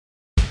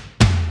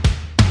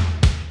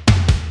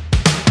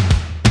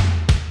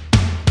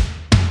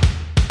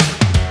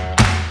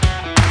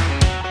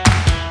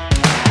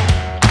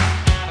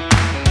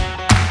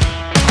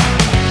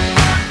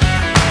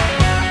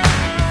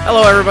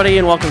Hello, everybody,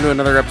 and welcome to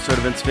another episode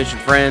of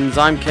Insufficient Friends.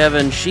 I'm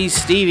Kevin. She's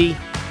Stevie.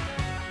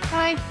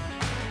 Hi.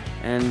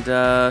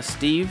 And,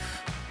 Steve?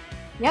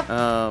 Yep.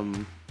 I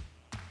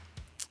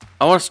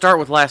want to start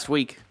with last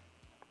week.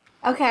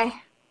 Okay.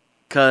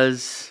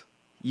 Because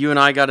you and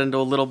I got into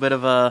a little bit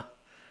of a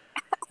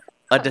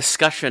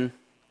discussion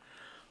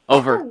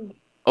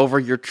over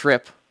your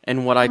trip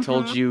and what I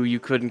told you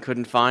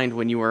couldn't find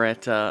when you were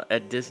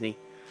at Disney.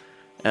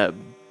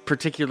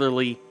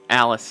 Particularly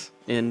Alice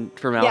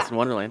from Alice in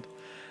Wonderland.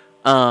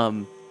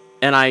 And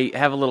I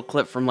have a little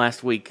clip from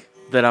last week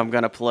that I'm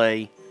gonna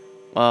play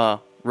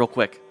real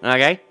quick.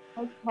 Okay?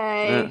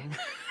 Okay.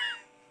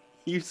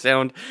 You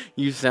sound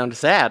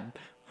sad.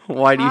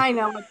 Why do you? I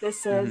know what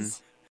this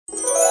is.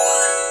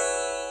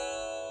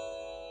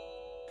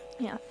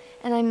 Yeah,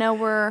 and I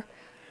know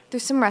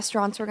there's some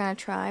restaurants we're gonna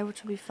try,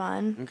 which will be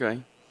fun.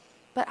 Okay.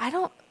 But I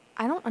don't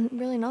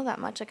really know that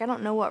much. Like, I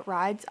don't know what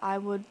rides I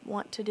would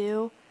want to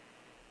do.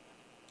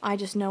 I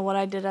just know what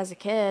I did as a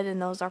kid,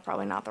 and those are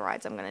probably not the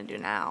rides I'm gonna do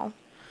now.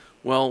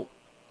 Well,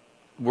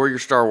 where your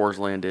Star Wars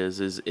Land is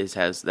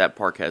that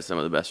park has some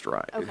of the best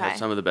rides. Okay. It has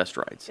some of the best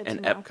rides, Good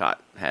and to know. Epcot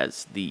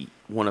has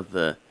one of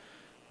the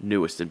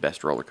newest and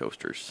best roller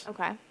coasters.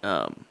 Okay.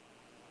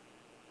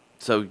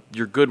 So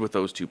you're good with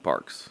those two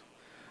parks.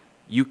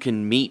 You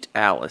can meet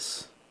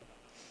Alice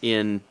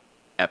in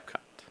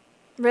Epcot.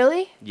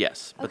 Really?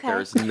 Yes, but Okay.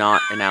 there is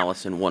not an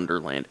Alice in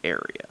Wonderland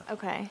area.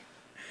 Okay.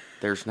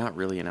 There's not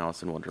really an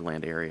Alice in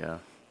Wonderland area.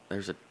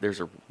 There's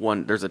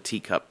a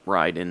teacup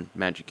ride in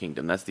Magic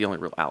Kingdom. That's the only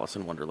real Alice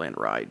in Wonderland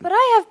ride. But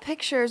I have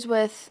pictures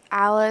with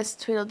Alice,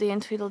 Tweedledee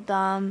and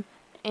Tweedledum,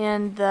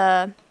 and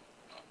the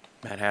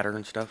Mad Hatter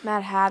and stuff.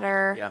 Mad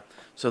Hatter, Yeah.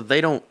 So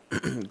they don't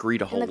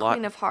greet a whole and the lot.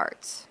 Queen of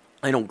Hearts.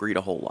 They don't greet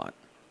a whole lot.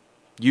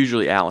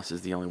 Usually Alice is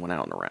the only one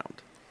out and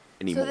around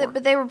anymore.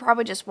 But they were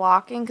probably just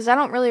walking, because I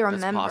don't really That's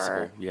remember.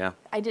 possible. Yeah.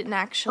 I didn't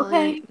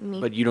actually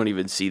meet. But you don't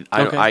even see.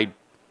 Okay. I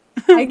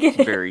I get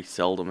it. very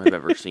seldom have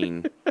ever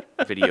seen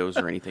videos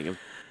or anything of.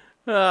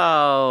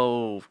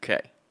 Oh,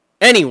 okay.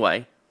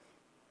 Anyway,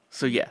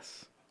 so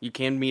yes, you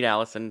can meet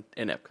Alice in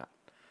Epcot,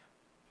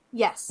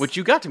 Yes. which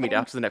you got to meet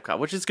Alice in Epcot,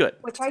 which is good.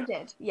 Which I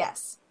did,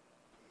 yes.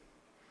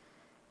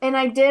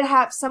 And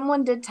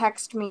someone did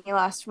text me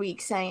last week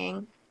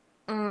saying,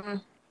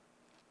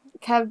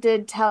 Kev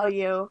did tell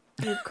you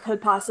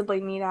could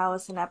possibly meet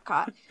Alice in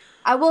Epcot.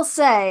 I will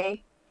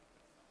say,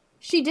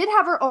 she did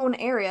have her own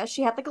area.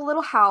 She had like a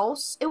little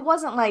house. It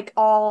wasn't like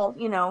all,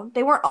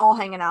 they weren't all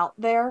hanging out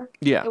there.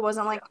 Yeah. It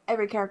wasn't like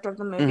every character of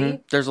the movie.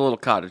 Mhm. There's a little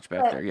cottage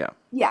back But- there. Yeah.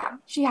 Yeah,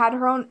 she had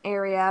her own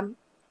area.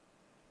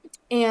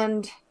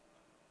 And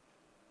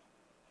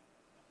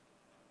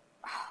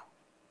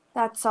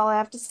that's all I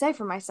have to say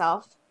for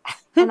myself.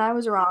 And I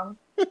was wrong.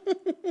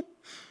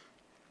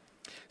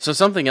 So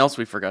something else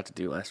we forgot to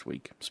do last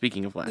week,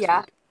 speaking of last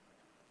week,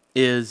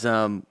 is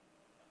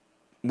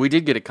we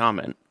did get a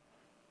comment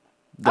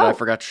that I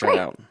forgot to shout great.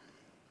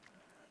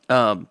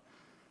 out.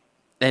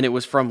 And it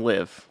was from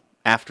Liv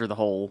after the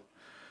whole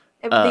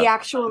The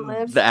actual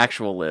Liv. the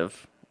actual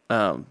Liv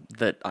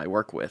that I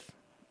work with,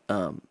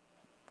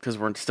 because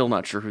we're still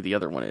not sure who the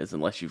other one is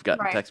unless you've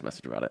gotten a Right. text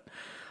message about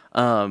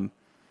it.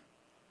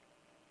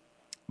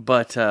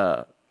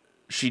 But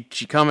she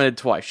commented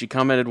twice. She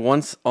commented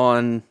once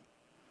on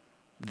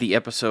the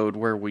episode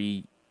where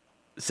we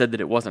said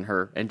that it wasn't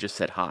her and just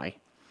said hi.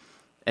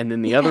 And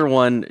then the other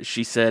one,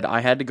 she said,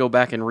 I had to go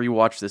back and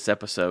rewatch this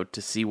episode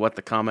to see what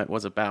the comment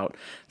was about.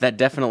 That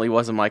definitely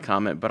wasn't my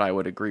comment, but I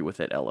would agree with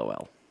it,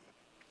 LOL.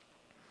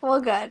 Well,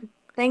 good.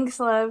 Thanks,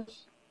 Liv.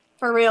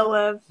 For real,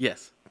 Liv.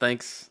 Yes,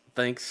 thanks,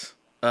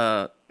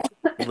 Liv,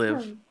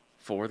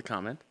 for the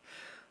comment.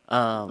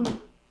 I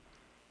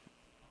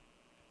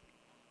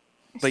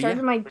But started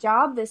yeah. my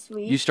job this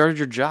week. You started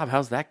your job.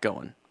 How's that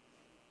going?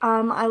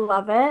 I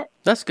love it.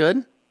 That's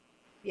good.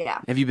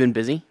 Yeah. Have you been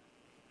busy?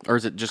 Or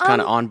is it just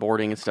kind of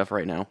onboarding and stuff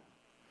right now?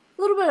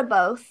 A little bit of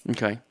both.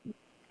 Okay.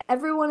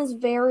 Everyone is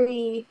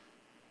I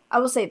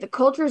will say the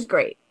culture is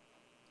great.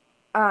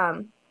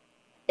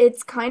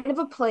 It's kind of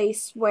a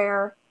place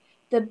where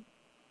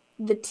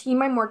the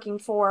team I'm working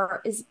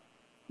for is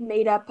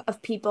made up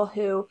of people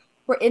who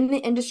were in the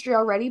industry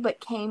already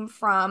but came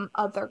from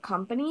other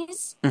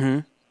companies. Mm-hmm.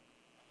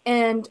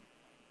 And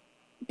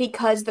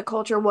because the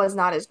culture was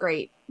not as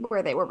great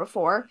where they were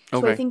before. So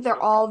Okay. I think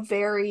they're all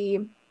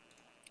very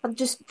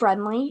just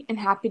friendly and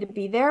happy to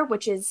be there,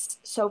 which is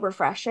so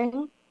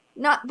refreshing.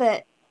 Not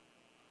that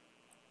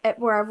at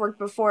where I've worked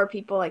before,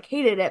 people like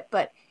hated it,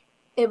 but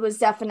it's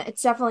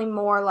definitely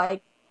more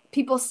like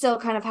people still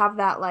kind of have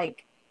that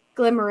like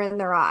glimmer in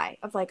their eye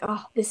of like,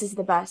 oh, this is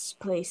the best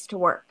place to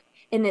work.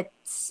 And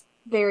it's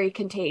very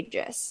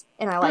contagious.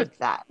 And I like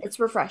that. It's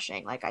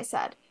refreshing, like I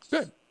said.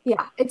 Good.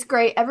 Yeah, it's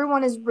great.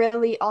 Everyone is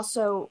really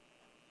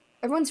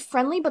everyone's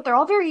friendly, but they're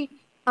all very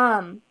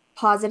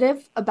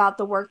positive about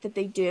the work that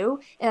they do.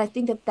 And I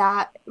think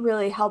that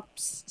really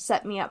helps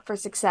set me up for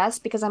success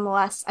because I'm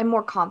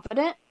more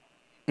confident.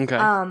 Okay.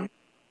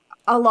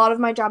 A lot of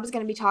my job is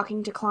going to be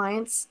talking to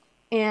clients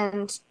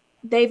and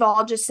they've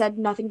all just said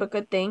nothing but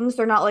good things.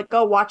 They're not like,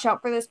 oh, watch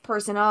out for this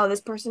person. Oh,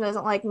 this person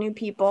doesn't like new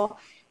people.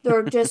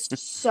 They're just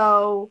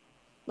so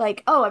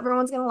like, oh,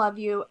 everyone's gonna love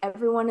you.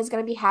 Everyone is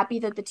gonna be happy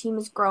that the team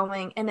is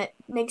growing, and it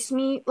makes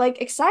me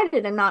like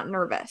excited and not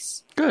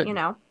nervous. You Good.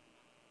 know,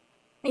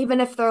 even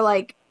if they're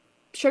like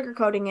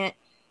sugarcoating it,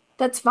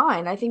 that's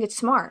fine. I think it's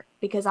smart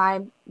because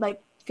I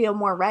like feel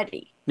more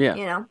ready. Yeah.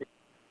 You know,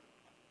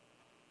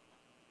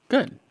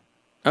 Good.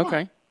 yeah,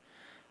 Okay.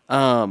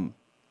 Um,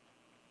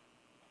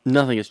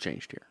 nothing has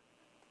changed here,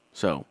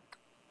 so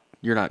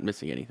you're not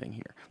missing anything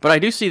here. But I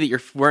do see that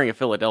you're wearing a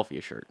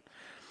Philadelphia shirt,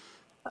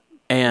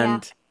 yeah.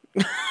 and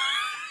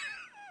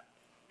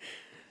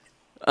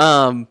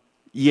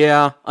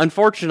yeah,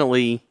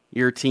 unfortunately,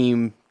 your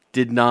team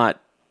did not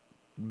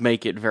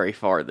make it very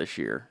far this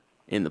year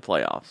in the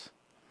playoffs.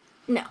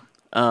 No,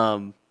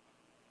 Um,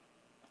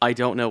 I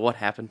don't know what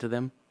happened to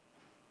them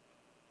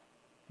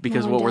no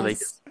because one what were they,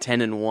 does.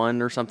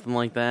 10-1 or something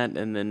like that,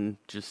 and then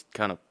just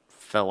kind of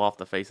fell off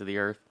the face of the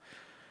earth.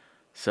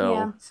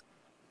 Yeah, So,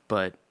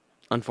 but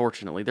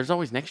unfortunately, there's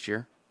always next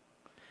year.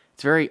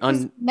 It's very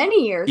there's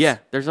many yeah.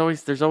 years.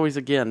 There's always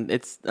again.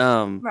 It's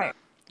Right.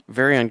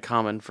 very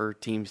uncommon for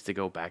teams to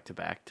go back to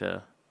back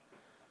to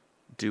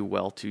do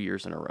well 2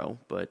 years in a row,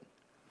 but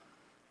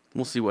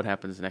we'll see what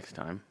happens next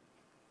time.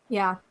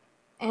 Yeah.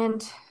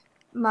 And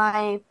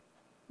my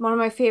one of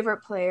my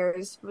favorite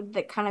players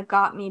that kind of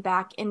got me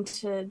back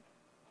into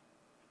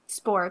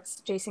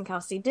sports, Jason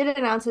Kelsey, did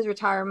announce his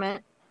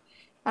retirement.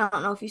 I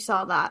don't know if you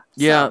saw that.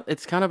 Yeah, So,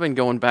 it's kind of been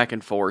going back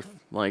and forth.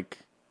 Like,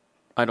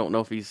 I don't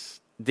know if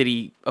did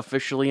he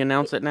officially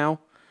announce it now?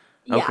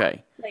 yeah.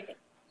 Okay. Like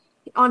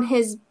on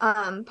his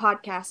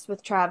podcast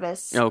with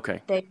Travis,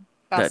 Okay. they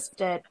That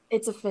discussed it.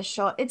 It's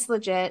official. It's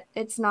legit.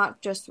 It's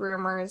not just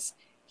rumors.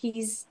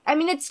 I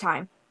mean, it's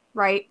time,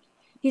 right?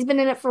 He's been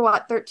in it for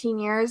what, 13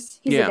 years?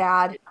 He's a yeah.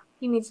 dad.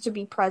 He needs to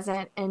be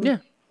present, and Yeah.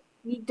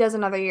 he does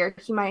another year,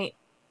 he might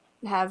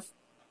have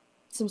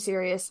some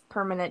serious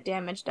permanent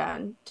damage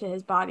done to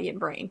his body and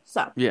brain.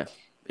 So Yeah.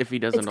 If he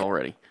it's doesn't good.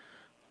 already.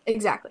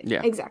 Exactly.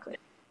 Yeah. Exactly.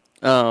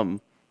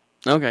 Um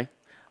okay.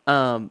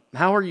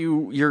 How are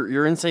you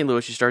you're in St.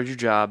 Louis, you started your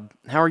job.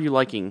 How are you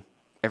liking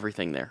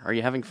everything there? Are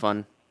you having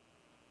fun?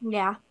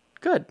 Yeah,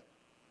 Good.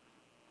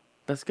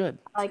 That's good.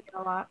 I like it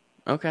a lot.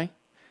 Okay.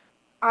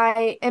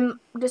 I am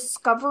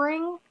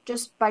discovering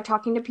just by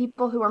talking to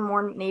people who are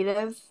more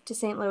native to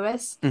St.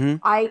 Louis, Mhm.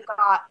 I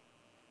got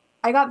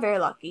I got very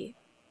lucky.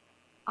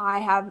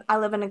 I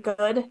live in a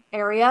good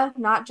area,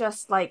 not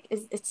just like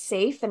it's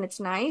safe and it's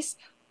nice,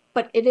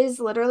 but it is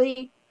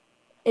literally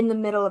in the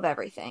middle of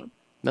everything.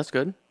 That's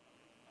good.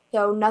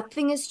 So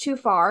nothing is too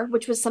far,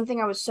 which was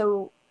something I was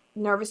so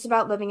nervous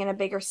about living in a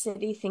bigger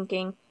city,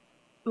 thinking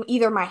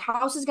either my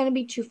house is going to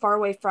be too far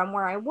away from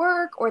where I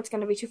work, or it's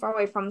going to be too far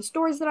away from the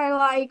stores that I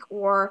like,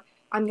 or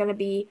I'm going to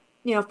be,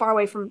 far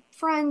away from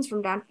friends,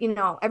 from down,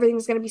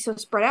 everything's going to be so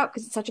spread out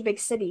because it's such a big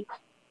city.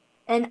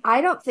 And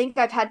I don't think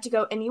I've had to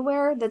go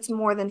anywhere that's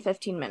more than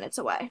 15 minutes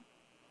away.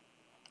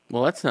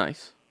 Well, that's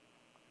nice.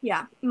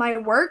 Yeah. My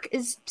work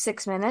is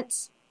 6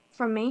 minutes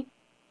from me.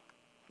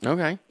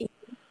 Okay.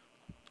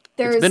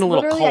 It's been There's a little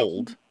literally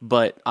cold,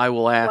 but I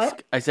will ask.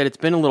 what? I said it's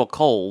been a little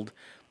cold,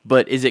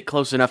 but is it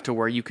close enough to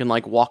where you can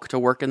like walk to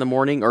work in the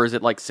morning, or is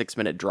it like 6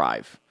 minute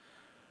drive?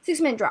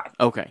 6 minute drive.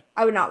 Okay.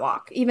 I would not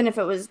walk, even if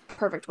it was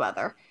perfect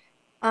weather.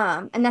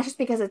 And that's just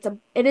because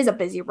it is a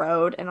busy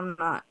road, and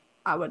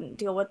I wouldn't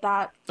deal with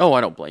that. Oh,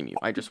 I don't blame you.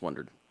 I just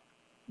wondered.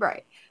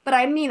 Right. But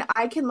I mean,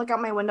 I can look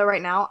out my window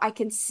right now. I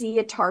can see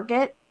a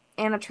Target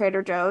and a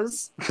Trader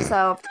Joe's.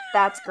 So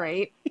that's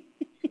great.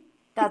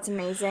 That's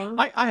amazing.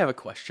 I have a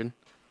question.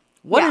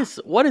 Yeah.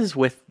 What is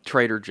with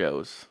Trader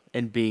Joe's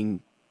and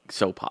being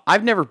so pop?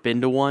 I've never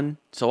been to one,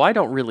 so I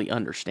don't really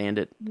understand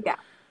it. Yeah.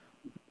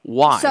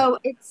 Why? So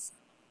it's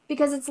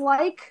because it's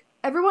like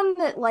everyone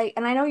that like,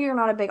 and I know you're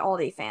not a big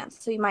Aldi fan,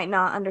 so you might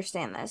not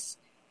understand this,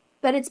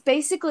 but it's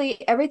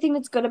basically everything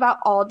that's good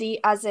about Aldi,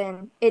 as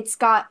in it's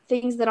got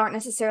things that aren't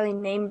necessarily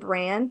name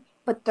brand,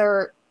 but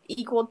they're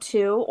equal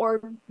to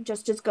or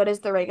just as good as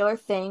the regular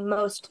thing,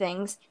 most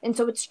things. And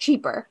so it's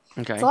cheaper.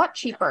 It's a Okay. lot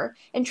cheaper.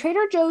 And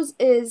Trader Joe's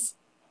is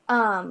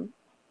um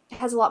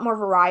has a lot more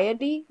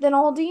variety than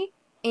Aldi,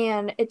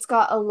 and it's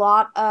got a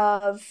lot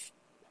of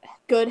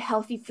good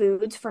healthy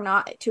foods for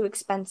not too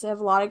expensive,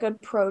 a lot of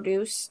good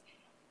produce.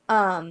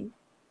 Um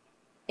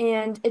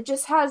and it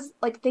just has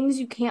like things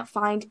you can't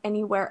find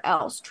anywhere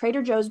else.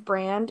 Trader Joe's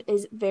brand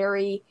is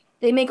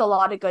they make a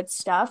lot of good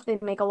stuff. They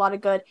make a lot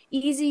of good,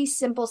 easy,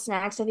 simple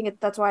snacks.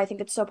 That's why I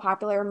think it's so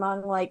popular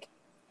among like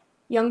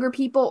younger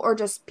people or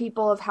just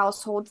people of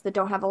households that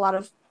don't have a lot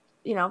of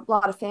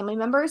family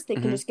members. They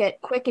can Hmm. just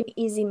get quick and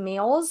easy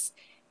meals.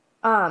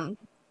 Um,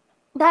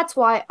 that's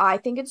why I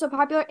think it's so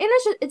popular. And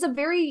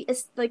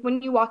it's like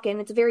when you walk in,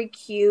 it's very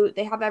cute.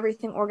 They have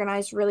everything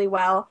organized really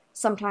well,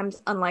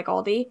 sometimes unlike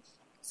Aldi.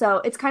 So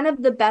it's kind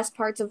of the best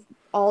parts of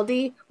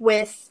Aldi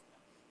with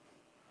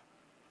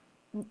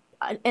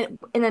in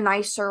a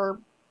nicer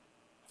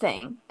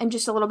thing and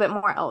just a little bit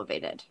more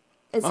elevated.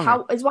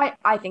 Okay. Is why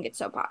I think it's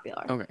so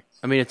popular. Okay.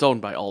 I mean, it's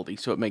owned by Aldi,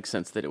 so it makes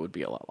sense that it would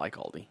be a lot like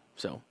Aldi.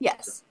 So,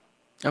 Yes,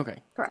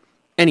 okay. correct.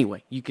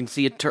 Anyway, you can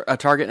see a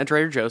Target and a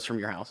Trader Joe's from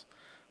your house.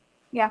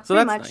 Yeah, So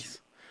pretty that's much.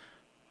 nice.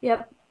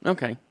 Yep.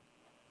 Okay.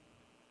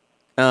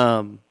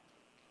 Um,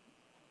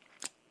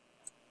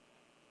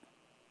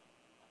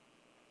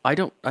 I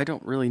don't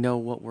really know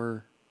what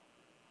we're.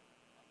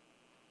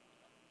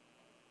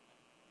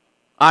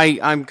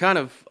 I'm kind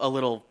of a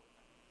little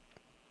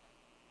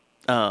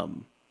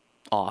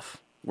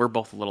off. We're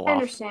both a little I off.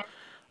 understand.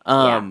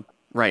 Yeah.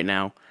 Right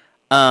now.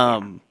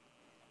 Yeah.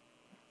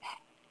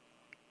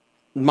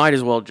 Might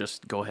as well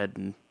just go ahead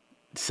and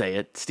say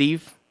it.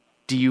 Steve,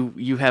 do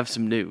you have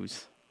some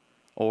news?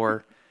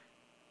 Or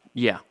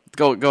yeah,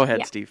 go ahead,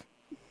 Yeah. Steve.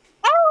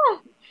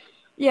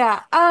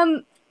 Yeah.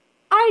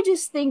 I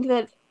just think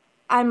that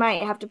I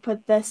might have to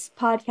put this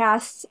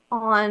podcast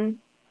on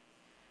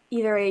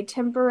either a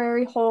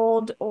temporary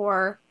hold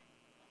or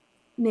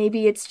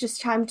maybe it's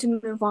just time to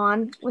move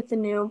on with the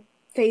new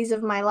phase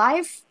of my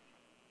life.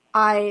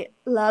 I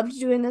loved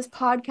doing this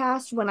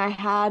podcast when I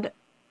had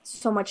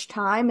so much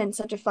time and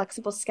such a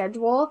flexible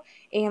schedule,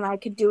 and I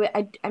could do it.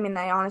 I mean,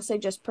 I honestly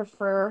just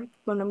prefer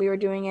when we were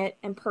doing it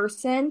in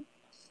person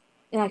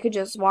and I could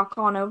just walk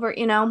on over,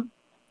 And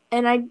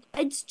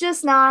it's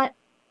just not,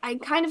 I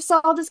kind of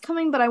saw this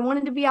coming, but I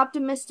wanted to be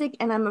optimistic,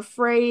 and I'm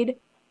afraid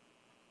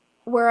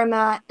where I'm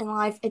at in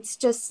life, it's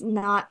just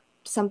not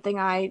something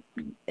I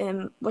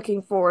am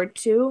looking forward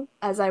to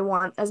as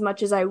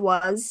much as I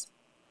was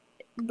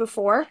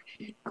before.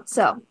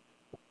 So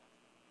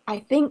I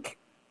think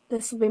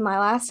this will be my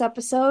last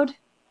episode,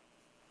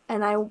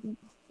 and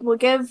will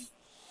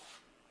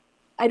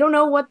I don't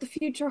know what the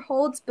future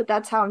holds, but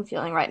that's how I'm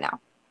feeling right now.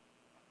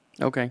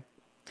 Okay.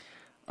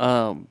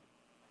 Um.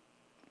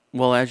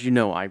 Well, as you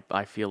know,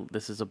 I feel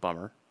this is a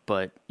bummer,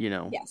 but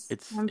Yes,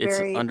 it's I'm it's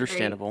very, very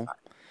understandable.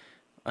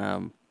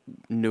 Um,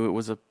 Knew it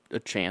was a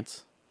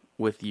chance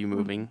with you sorry.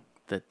 moving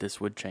that this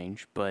would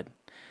change, but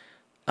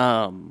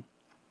um,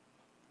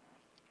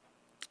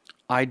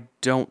 I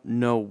don't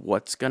know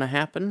what's gonna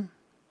happen.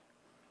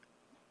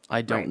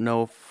 I don't Right.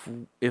 know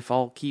if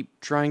I'll keep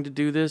trying to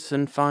do this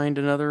and find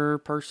another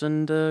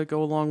person to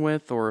go along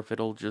with, or if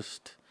it'll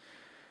just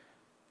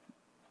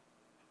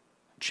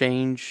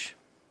change.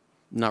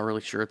 Not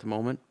really sure at the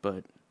moment,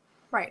 but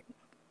Right.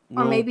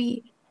 Or we'll.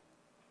 maybe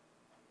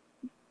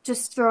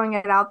just throwing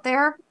it out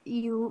there,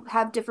 you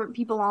have different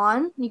people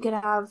on. You could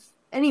have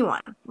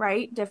anyone,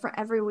 right? Different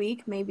every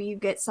week. Maybe you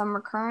get some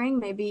recurring,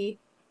 maybe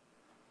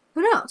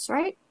who knows,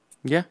 right?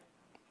 Yeah,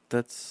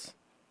 that's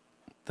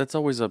that's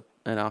always an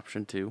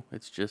option too.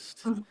 It's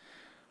just Mhm.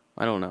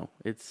 I don't know.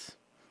 It's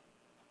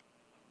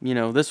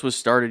this was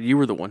started. You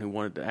were the one who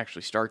wanted to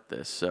actually start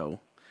this, so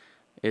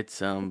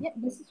it's Yeah,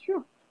 this is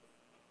true.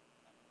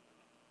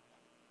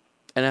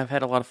 and I've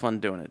had a lot of fun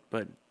doing it,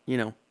 but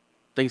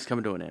things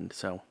come to an end.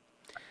 So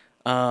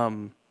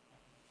um,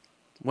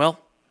 well,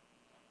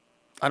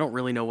 I don't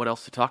really know what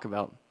else to talk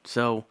about.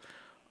 So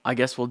I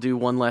guess we'll do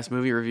one last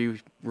movie review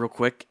real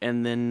quick,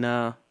 and then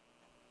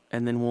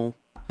we'll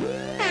wrap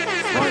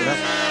it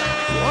up.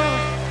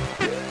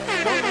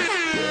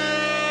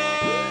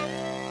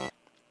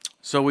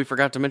 So we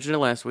forgot to mention it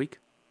last week,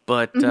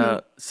 but Hmm.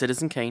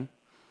 Citizen Kane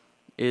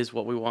is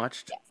what we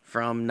watched Yes.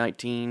 from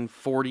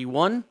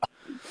 1941.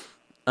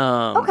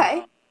 Um,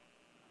 Okay.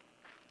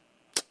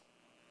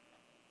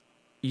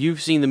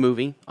 you've seen the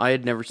movie. I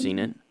had never seen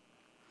it.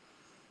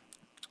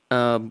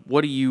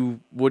 What do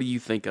you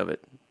think of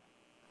it?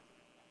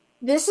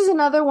 This is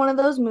another one of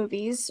those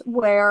movies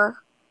where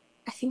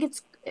I think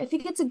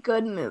it's a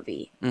good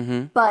movie,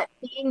 Mm-hmm. but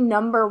being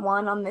number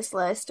one on this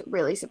list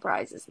really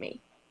surprises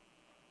me.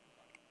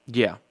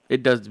 Yeah,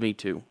 it does me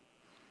too.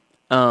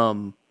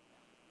 Um,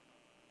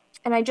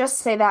 And I just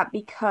say that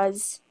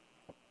because,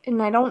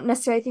 and I don't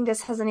necessarily think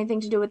this has anything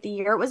to do with the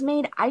year it was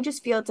made. I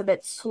just feel it's a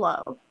bit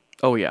slow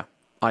oh yeah,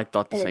 I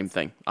thought the and same it's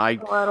thing. I a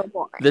little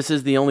boring. This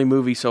is the only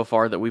movie so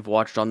far that we've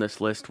watched on this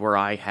list where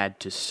I had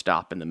to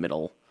stop in the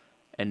middle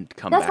and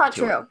come That's back not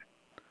to it. true.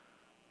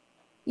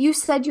 You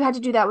said you had to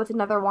do that with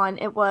another one.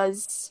 It'll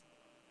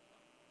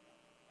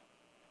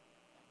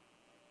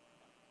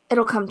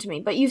come to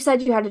me, but you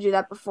said you had to do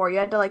that before. You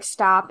had to like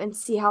stop and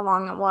see how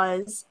long it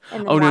was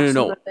and then Oh no watch no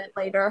some of no. it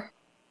later.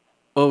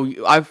 Oh,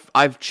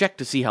 I've checked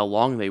to see how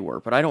long they were,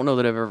 but I don't know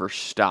that I've ever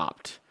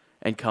stopped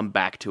and come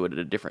back to it at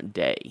a different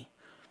day.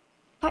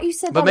 I thought you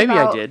said But that maybe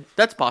I about did.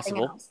 That's something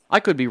possible. else. I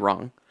could be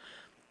wrong.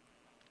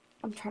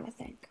 I'm trying to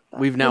think, but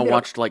We've now maybe it'll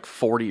watched like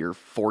 40 or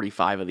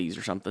 45 of these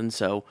or something.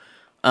 So,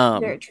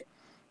 very true.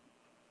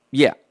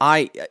 yeah,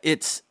 I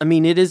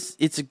mean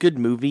it's a good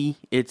movie.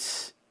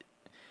 It's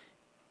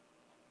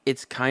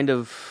kind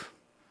of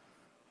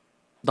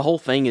the whole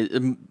thing is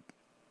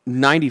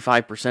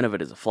 95% of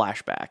it is a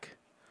flashback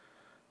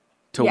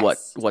to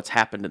Yes. what's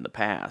happened in the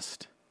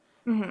past.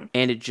 Hmm.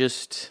 And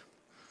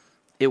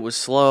it was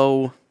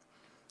slow.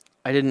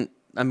 I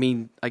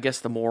mean, I guess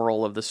the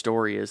moral of the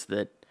story is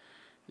that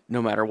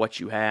no matter what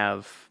you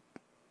have,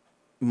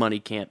 money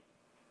can't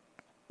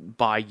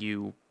buy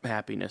you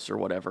happiness or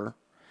whatever.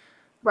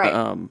 Right.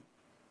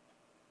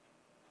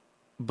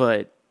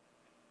 but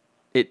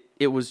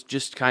it was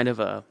just kind of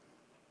a,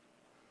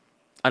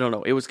 I don't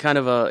know, it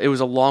was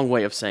a long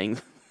way of saying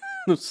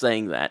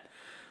saying that,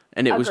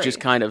 and it was just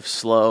kind of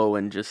slow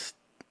and just,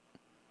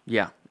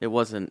 yeah, it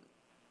wasn't.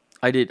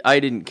 I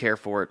didn't care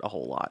for it a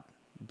whole lot,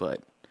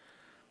 but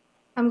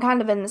I'm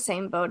kind of in the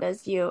same boat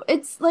as you.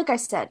 It's like I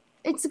said,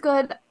 it's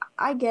good.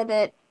 I get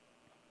it.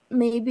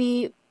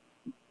 Maybe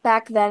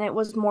back then it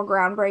was more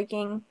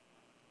groundbreaking,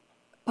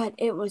 but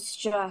it was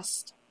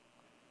just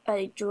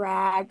a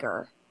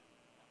dragger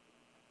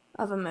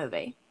of a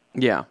movie.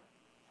 yeah,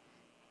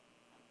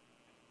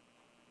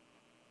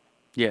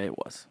 yeah, it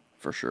was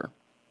for sure.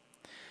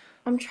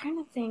 I'm trying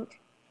to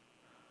think.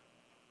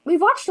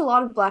 We've watched a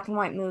lot of black and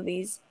white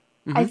movies.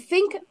 I Hmm.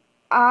 think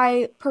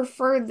I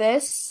prefer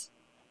this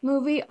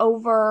movie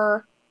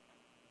over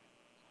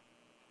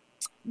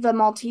the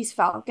Maltese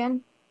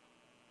Falcon,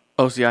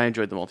 Oh, see, I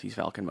enjoyed the Maltese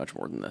Falcon much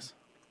more than this.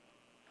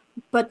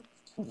 but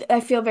I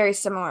feel very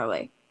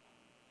similarly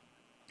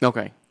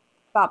Okay.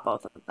 about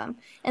both of them.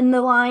 And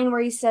the line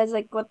where he says,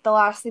 like, what the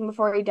last thing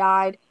before he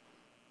died,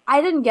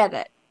 I didn't get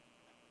it.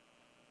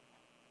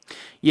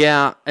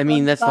 Yeah, I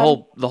mean that's But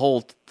the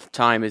whole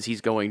time as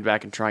he's going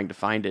back and trying to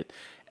find it.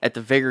 At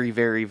the very,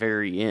 very,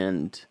 very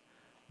end,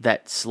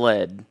 that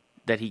sled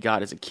that he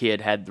got as a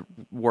kid had the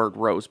word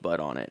Rosebud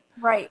on it,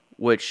 right,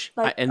 which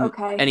like, and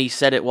okay, he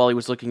said it while he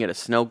was looking at a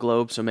snow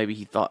globe, so maybe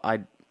he thought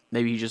I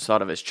maybe he just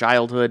thought of his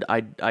childhood.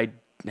 I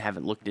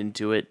haven't looked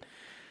into it,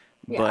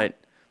 yeah, but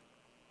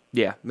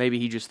yeah, maybe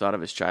he just thought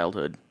of his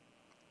childhood.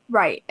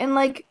 right. And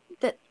like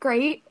that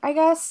great, I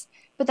guess.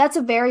 But that's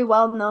a very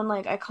well-known,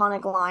 like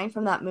iconic line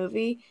from that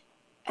movie.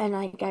 And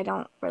like I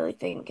don't really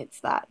think it's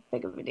that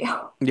big of a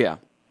deal. Yeah,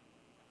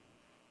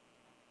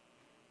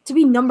 To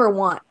be number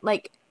one,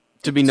 like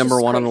to be it's number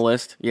just one on the crazy.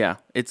 list. Yeah,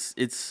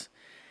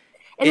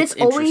 And it's it's interesting.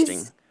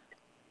 always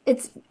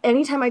it's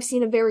anytime I've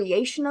seen a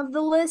variation of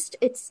the list,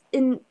 it's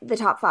in the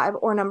top five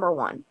or number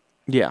one.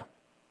 Yeah.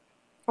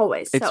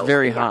 Always. It's So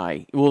very yeah.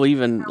 high. Well,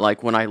 even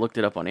like when I looked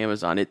it up on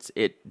Amazon,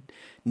 it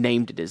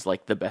named it as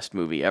like the best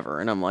movie ever,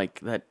 and I'm like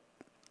that.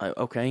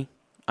 Okay,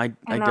 I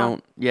I know.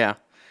 don't. Yeah,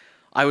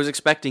 I was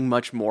expecting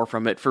much more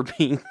from it for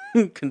being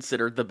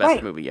considered the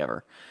best Right. movie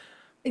ever.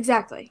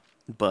 Exactly.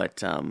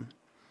 But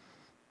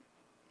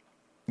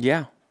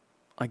yeah,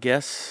 I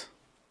guess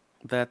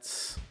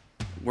that's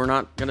we're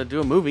not gonna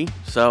do a movie.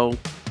 So,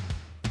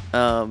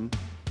 um,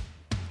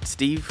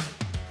 Steve,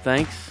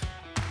 thanks.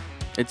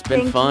 It's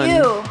been Thank fun.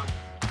 you.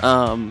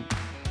 Um,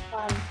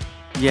 Um,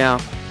 yeah,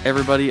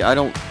 everybody. I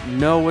don't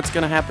know what's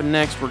gonna happen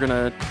next. We're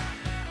gonna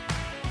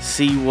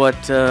see what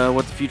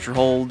the future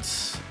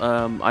holds.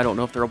 I don't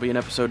know if there'll be an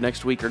episode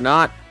next week or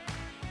not.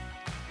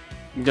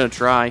 I'm gonna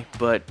try,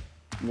 but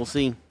we'll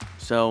see.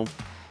 So,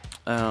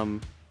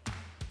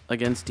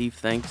 again, Steve,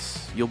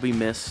 thanks. You'll be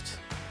missed,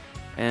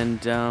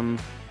 and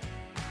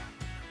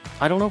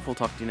I don't know if we'll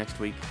talk to you next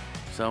week.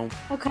 So,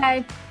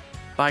 okay.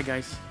 bye,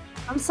 guys.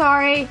 I'm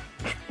sorry.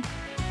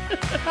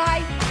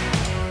 Bye.